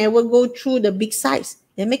 why they never go through the big size?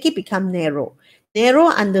 They make it become narrow. Narrow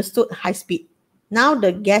understood high speed. Now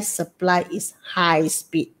the gas supply is high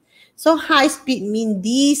speed. So high speed means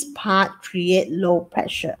this part create low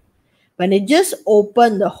pressure. When they just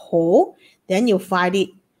open the hole, then you find it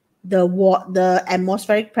the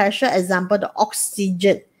atmospheric pressure, example the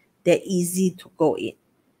oxygen, they're easy to go in.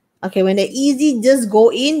 Okay, when the easy just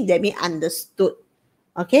go in, that means understood.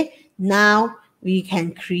 Okay, now we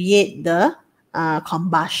can create the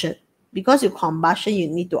combustion. Because you combustion, you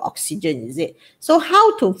need to oxygen, is it? So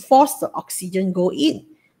how to force the oxygen go in?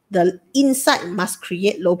 The inside must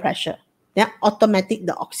create low pressure. Then automatic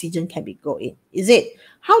the oxygen can be go in, is it?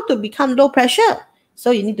 How to become low pressure?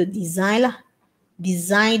 So you need to design lah.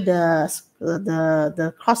 Design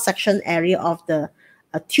the cross section area of the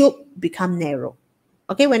tube become narrow.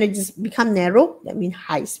 Okay, when it just become narrow, that means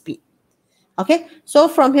high speed. Okay, so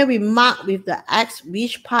from here we mark with the X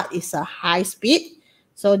which part is a high speed.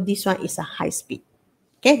 So this one is a high speed.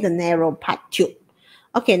 Okay, the narrow part tube.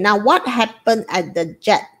 Okay, now what happened at the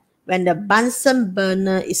jet when the Bunsen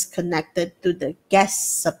burner is connected to the gas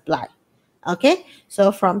supply? Okay,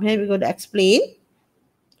 so from here we go to explain.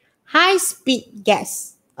 High speed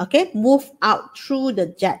gas, okay, move out through the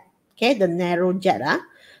jet, okay, the narrow jet,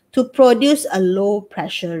 to produce a low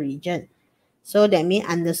pressure region. So that means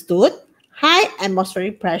understood. High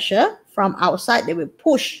atmospheric pressure from outside, they will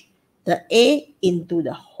push the air into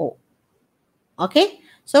the hole. Okay,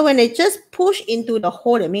 so when they just push into the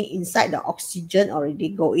hole, that means inside the oxygen already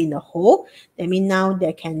go in the hole. That means now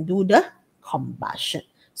they can do the combustion.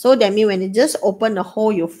 So that means when you just open the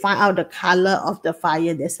hole, you find out the color of the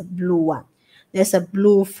fire. There's a blue one. There's a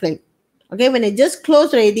blue flame. Okay, when it just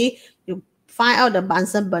close already, you find out the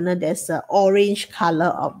Bunsen burner. There's an orange color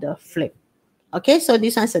of the flame. Okay, so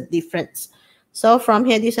this one's a difference. So from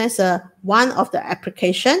here, this one's one of the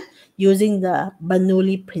application using the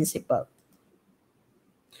Bernoulli principle.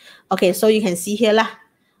 Okay, so you can see here lah.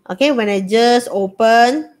 Okay, when I just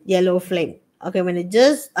open, yellow flame. Okay, when it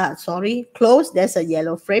just, close, there's a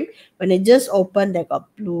yellow flame. When it just open, they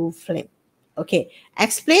got blue flame. Okay,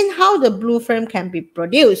 explain how the blue flame can be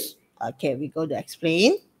produced. Okay, we go to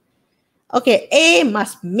explain. Okay, A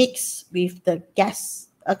must mix with the gas,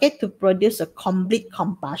 okay, to produce a complete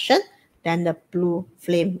combustion. Then the blue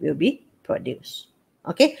flame will be produced.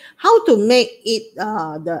 Okay, how to make it,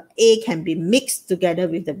 the A can be mixed together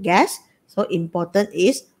with the gas. So important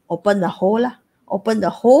is open the hole, open the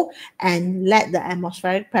hole and let the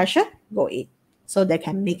atmospheric pressure go in. So they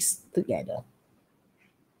can mix together.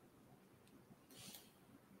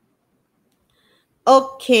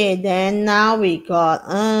 Okay, then now we got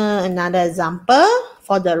another example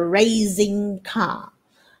for the racing car.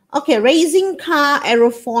 Okay, racing car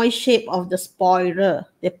aerofoil shape of the spoiler,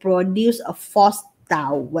 they produce a force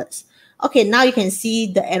downwards. Okay, now you can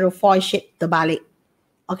see the aerofoil shape terbalik.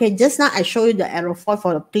 Okay, just now I show you the aerofoil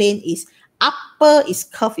for the plane is upper is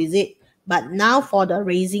curved, is it? But now for the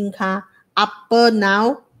racing car, upper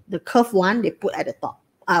now, the curved one, they put at the top,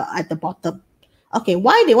 at the bottom. Okay,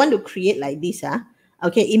 why they want to create like this?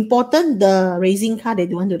 Okay, important, the racing car, they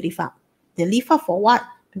don't want to lift up. They lift up for what?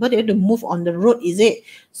 Because they want to move on the road, is it?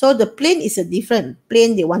 So the plane is a different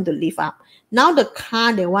plane they want to lift up. Now the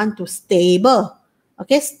car, they want to stable.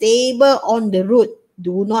 Okay, stable on the road,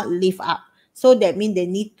 do not lift up. So that means they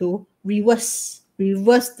need to reverse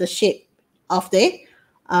the shape of the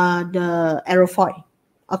aerofoil.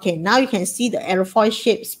 Okay, now you can see the aerofoil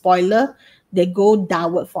shape spoiler, they go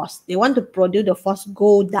downward force. They want to produce the force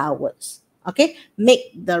go downwards. Okay,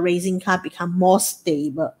 make the racing car become more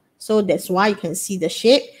stable. So that's why you can see the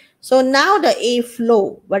shape. So now the air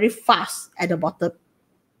flow very fast at the bottom.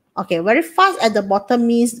 Okay, very fast at the bottom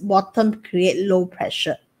means bottom create low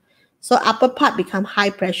pressure. So upper part become high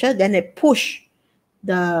pressure, then they push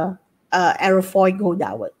the aerofoil go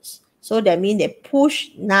downwards. So that means they push,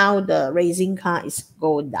 now the racing car is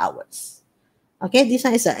go downwards. Okay, this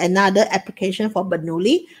one is another application for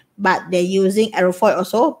Bernoulli, but they're using aerofoil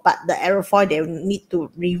also, but the aerofoil they need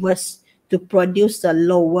to reverse to produce the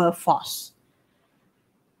lower force.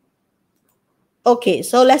 Okay,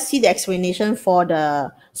 so let's see the explanation for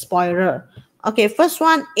the spoiler. Okay, first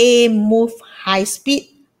one, A move high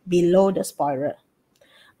speed below the spoiler.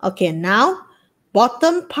 Okay, now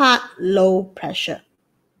bottom part low pressure.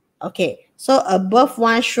 Okay, so above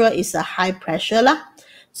one sure is a high pressure lah.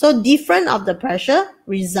 So different of the pressure,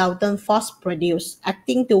 resultant force produced.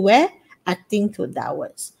 Acting to where? Acting to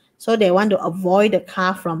downwards. So they want to avoid the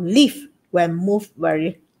car from lift when move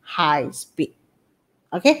very high speed.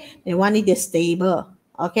 Okay, they want it stable.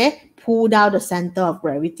 Okay, pull down the center of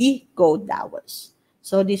gravity, go downwards.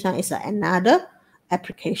 So this one is another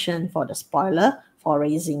application for the spoiler for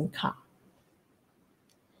racing car.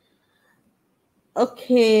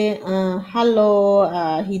 Okay, hello,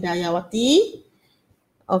 Hidayawati.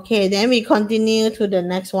 Okay, then we continue to the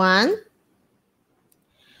next one.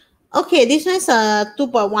 Okay, this one is a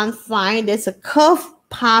 2.15. There's a curved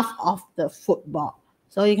path of the football.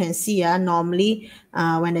 So you can see normally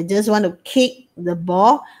when I just want to kick the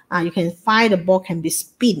ball, you can find the ball can be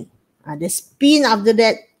spin. The spin after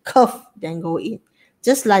that curve then go in.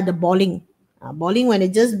 Just like the bowling. Bowling, when I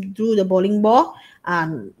just drew the bowling ball,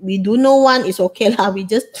 we do know one is okay lah. We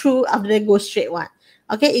just threw after that go straight one.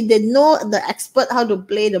 Okay, if they know the expert how to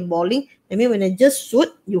play the bowling, I mean when they just shoot,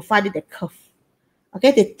 you find it the curve.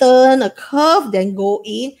 Okay, they turn a curve, then go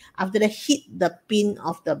in after they hit the pin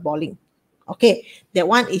of the bowling. Okay, that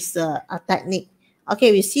one is a technique.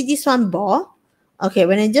 Okay, we see this one ball. Okay,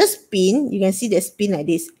 when I just spin, you can see the spin like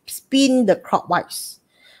this. Spin the clockwise.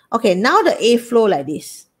 Okay, now the A flow like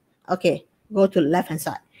this. Okay, go to the left hand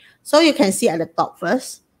side. So you can see at the top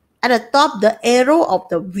first. At the top, the arrow of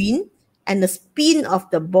the wind and the spin of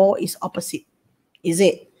the ball is opposite. Is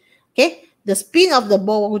it? Okay, the spin of the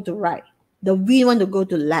ball will go to right. The wind want to go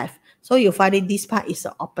to left. So you find it, this part is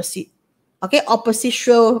the opposite. Okay, opposite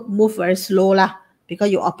sure move very slow lah, because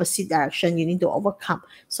your opposite direction you need to overcome.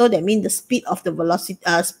 So that means the speed of the velocity,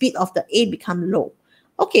 speed of the A become low.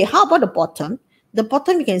 Okay, how about the bottom? The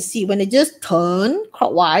bottom you can see when they just turn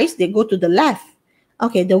clockwise, they go to the left.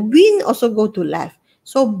 Okay, the wind also go to left.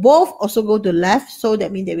 So both also go to left. So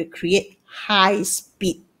that means they will create high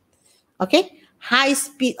speed. Okay, high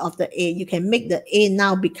speed of the A. You can make the A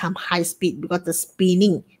now become high speed because the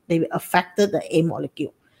spinning, they will affect the A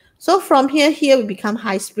molecule. So from here we become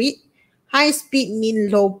high speed. High speed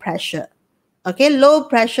means low pressure. Okay, low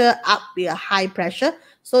pressure up with a high pressure.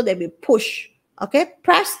 So they will push. Okay,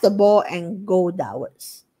 press the ball and go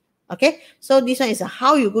downwards. Okay, so this one is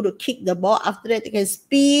how you go to kick the ball. After that, you can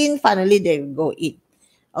spin. Finally, they will go in.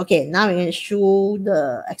 Okay, now we're going to show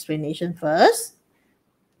the explanation first.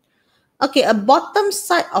 Okay, a bottom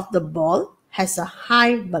side of the ball has a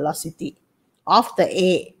high velocity of the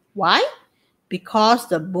A. Why? Because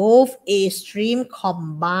the both A stream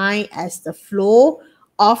combine as the flow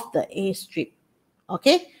of the A stream.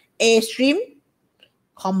 Okay, A stream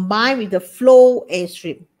combine with the flow A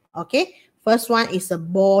stream. Okay, first one is the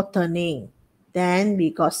ball turning. Then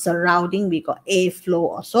we got surrounding, we got A flow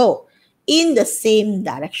also in the same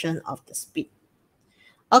direction of the speed.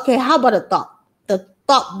 Okay, how about the top? The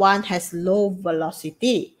top one has low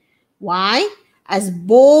velocity. Why? As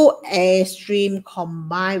both A stream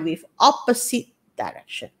combine with opposite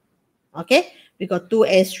direction. Okay, we got two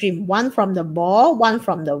A stream, one from the ball, one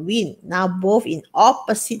from the wind. Now both in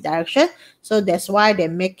opposite direction. So that's why they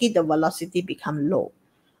make it the velocity become low.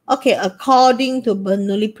 Okay, according to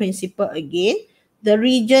Bernoulli principle again, the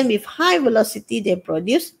region with high velocity, they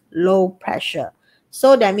produce low pressure.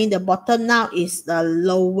 So that means the bottom now is the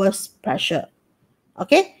lowest pressure.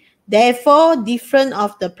 Okay, therefore, different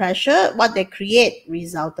of the pressure, what they create,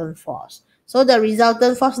 resultant force. So the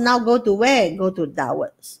resultant force now go to where? Go to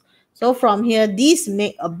downwards. So from here, this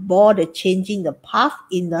make a ball the changing the path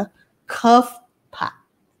in the curved path.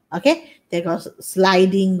 Okay, they go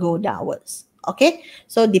sliding, go downwards. Okay,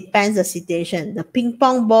 so depends the situation. The ping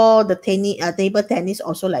pong ball, the tennis, table tennis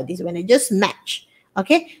also like this. When they just match,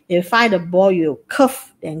 okay, they find the ball, you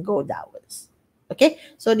curve, then go downwards. Okay,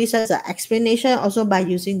 so this is an explanation also by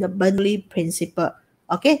using the Bernoulli principle.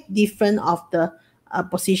 Okay, different of the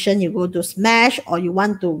position you go to smash or you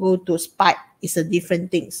want to go to spike is a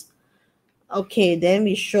different things. Okay, then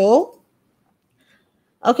we show.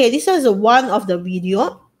 Okay, this is one of the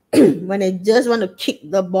video when I just want to kick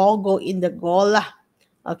the ball, go in the goal lah.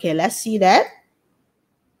 Okay, let's see that.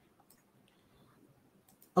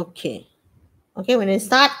 Okay, okay, when I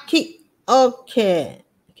start kick, okay,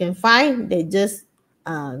 you can find they just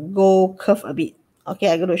go curve a bit.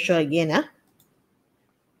 Okay, I'm going to show again.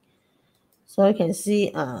 So you can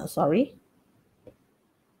see, sorry.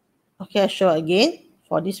 Okay, I show again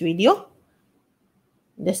for this video.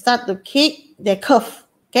 They start to kick, they curve.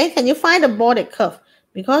 Okay, can you find the ball that curve?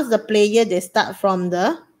 Because the player, they start from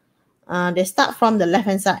the left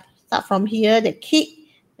hand side. Start from here, they kick,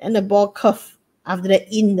 and the ball curve after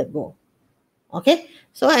that in the goal. Okay,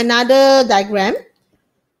 so another diagram.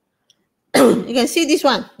 You can see this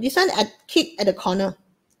one. This one at kick at the corner.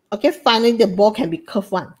 Okay, finally the ball can be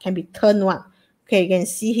curved one, can be turned one. Okay, you can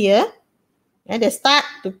see here. And they start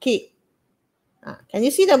to kick. Can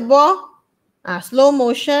you see the ball? Slow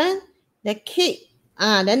motion, they kick.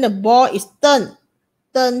 Then the ball is turned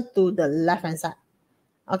to the left hand side.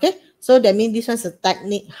 Okay, so that means this one's a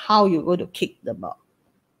technique how you go to kick the ball.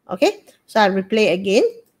 Okay, so I replay again.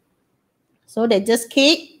 So they just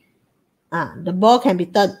kick. The ball can be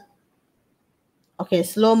turned. Okay,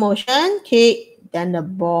 slow motion, kick, then the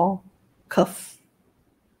ball curve.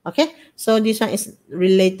 Okay, so this one is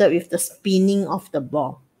related with the spinning of the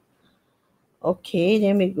ball. Okay,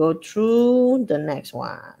 then we go through the next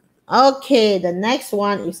one. Okay, the next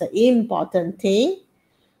one is an important thing.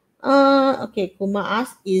 Okay, Kuma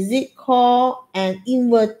asked, is it called an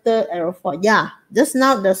inverted aerofoil? Yeah, just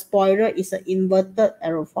now the spoiler is an inverted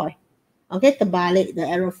aerofoil. Okay, terbalik, the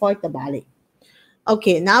aerofoil terbalik.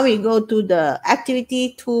 Okay, now we go to the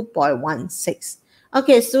activity 2.16.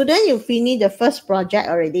 Okay, student, you finish the first project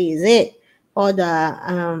already, is it? For the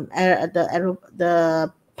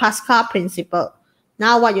Pascal principle.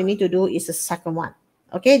 Now what you need to do is the second one.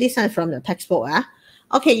 Okay, this one is from the textbook.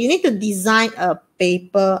 Okay, you need to design a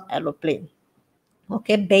paper aeroplane.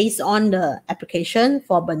 Okay, based on the application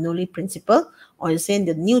for Bernoulli principle, or you say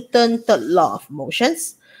the Newton third law of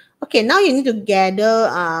motions. Okay, now you need to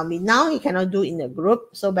gather. Now you cannot do in a group,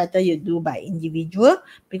 so better you do by individual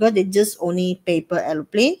because they just only paper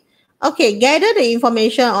aeroplane. Okay, gather the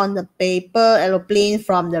information on the paper aeroplane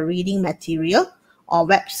from the reading material or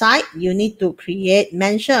website. You need to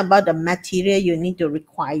mention about the material you need to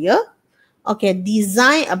require. Okay,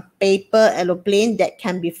 design a paper aeroplane that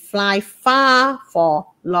can be fly far for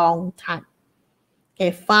long time. Okay,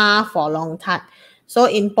 far for long time. So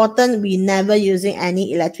important, we never using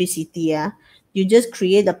any electricity. You just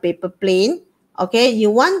create a paper plane. Okay, you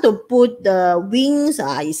want to put the wings,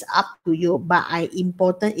 is up to you, but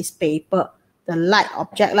important is paper. The light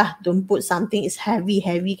object lah. Don't put something is heavy,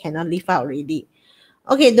 cannot lift out already.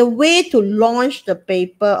 Okay, the way to launch the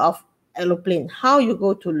paper of aeroplane, how you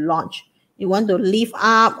go to launch. You want to lift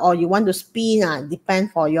up or you want to spin,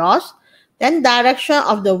 depend for yours. Then direction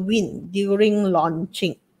of the wind during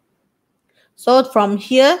launching. So from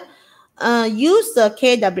here, use the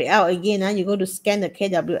KWL again. You go to scan the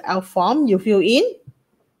KWL form, you fill in.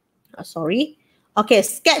 Sorry. Okay,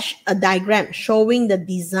 sketch a diagram showing the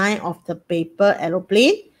design of the paper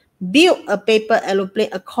aeroplane. Build a paper aeroplane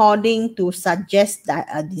according to suggest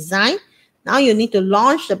design. Now you need to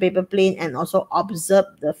launch the paper plane and also observe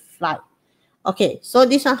the flight. Okay, so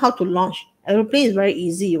this one how to launch. Aeroplane is very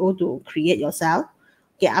easy. You go to create yourself.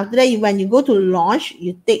 Okay, after that, when you go to launch,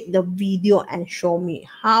 you take the video and show me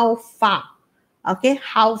how far. Okay,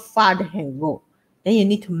 how far they can go. Then you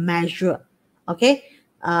need to measure. Okay,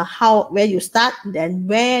 where you start, then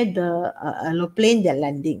where the aeroplane they're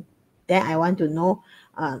landing. Then I want to know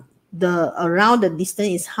around the distance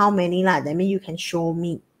is how many lah. That means you can show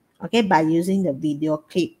me. Okay, by using the video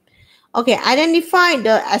clip. Okay, identify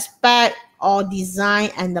the aspect or design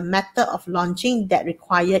and the method of launching that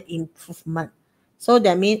require improvement. So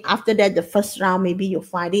that means after that, the first round, maybe you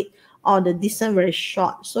find it or the distance very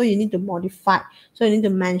short. So you need to modify. So you need to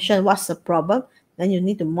mention what's the problem. Then you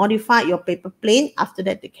need to modify your paper plane. After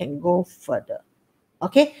that, they can go further.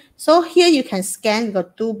 Okay, so here you can scan. You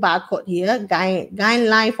got two barcode here,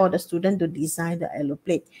 guideline for the student to design the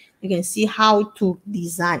aeroplane. You can see how to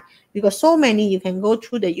design because so many. You can go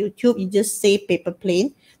through the YouTube. You just say paper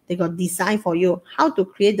plane. They got design for you how to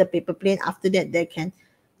create the paper plane. After that, they can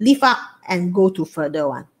lift up and go to further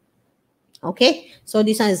one. Okay, so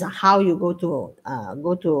this one is how you go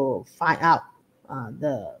to find out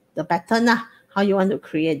the pattern how you want to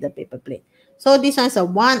create the paper plane. So this one is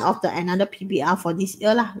one of the another PBR for this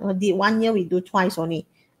year lah. The 1 year we do twice only.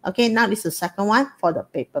 Okay, now this is the second one for the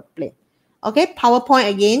paper plane. Okay, PowerPoint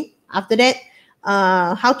again. After that,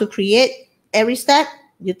 how to create every step.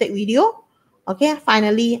 You take video. Okay,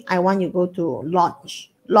 finally, I want you go to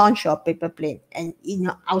launch your paper plane, and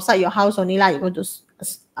outside your house only lah. You go to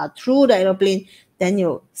through the aeroplane, then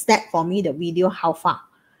you snap for me the video how far.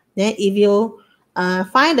 Then if you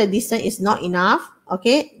find the distance is not enough,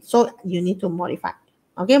 okay, so you need to modify.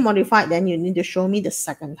 Okay, modify, then you need to show me the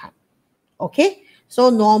second time. Okay, so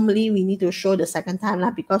normally we need to show the second time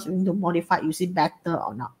lah because we need to modify, you see better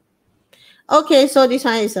or not. Okay, so this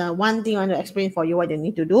one is one thing I want to explain for you what you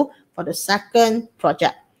need to do for the second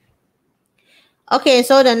project. Okay,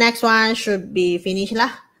 so the next one should be finished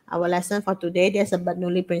lah. Our lesson for today, there's a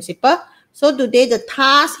Bernoulli principle. So today the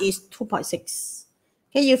task is 2.6.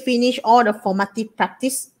 Okay, you finish all the formative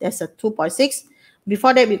practice. There's a 2.6.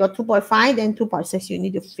 Before that, we got 2.5, then 2.6, you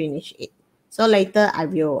need to finish it. So later, I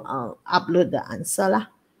will upload the answer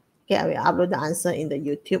lah. Okay, I will upload the answer in the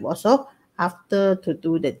YouTube also after to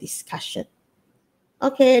do the discussion.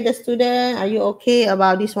 Okay, the student, are you okay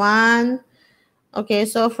about this one? Okay,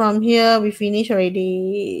 so from here, we finish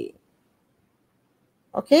already.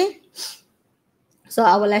 Okay, so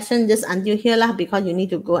our lesson just until here lah because you need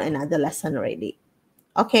to go another lesson already.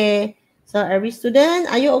 Okay, so every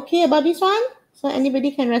student, are you okay about this one? So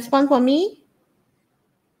anybody can respond for me?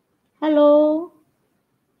 Hello?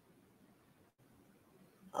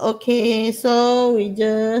 Okay, so we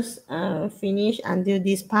just finish until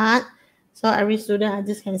this part. So every student, I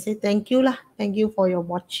just can say thank you lah. Thank you for your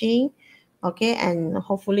watching. Okay, and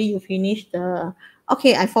hopefully you finish the.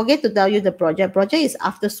 Okay, I forget to tell you the project. Project is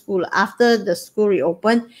after school. After the school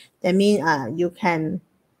reopen, that means you can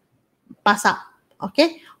pass up.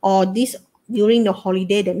 Okay, or this during the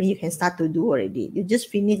holiday, that means you can start to do already. You just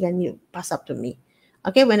finish and you pass up to me.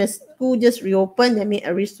 Okay, when the school just reopen, that means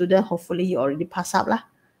every student hopefully you already pass up lah.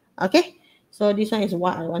 Okay, so this one is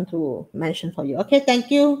what I want to mention for you. Okay, thank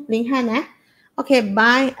you, Ling Han. Okay,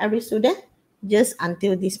 bye every student. Just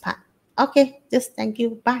until this part. Okay, just thank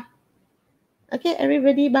you. Bye. Okay,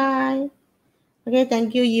 everybody, bye. Okay,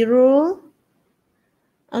 thank you, Yiru.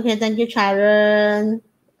 Okay, thank you, Sharon.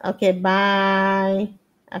 Okay, bye.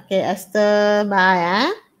 Okay, Esther, bye.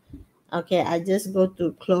 Okay, I just go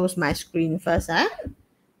to close my screen first.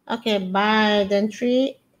 Okay, bye. Then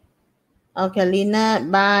three. Okay, Lina,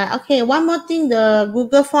 bye. Okay, one more thing, the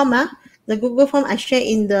Google form. The Google form I share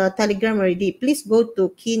in the Telegram already. Please go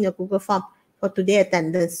to key in the Google form for today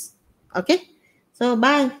attendance. Okay, so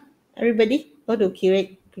bye, everybody. Go to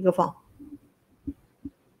curate Google form.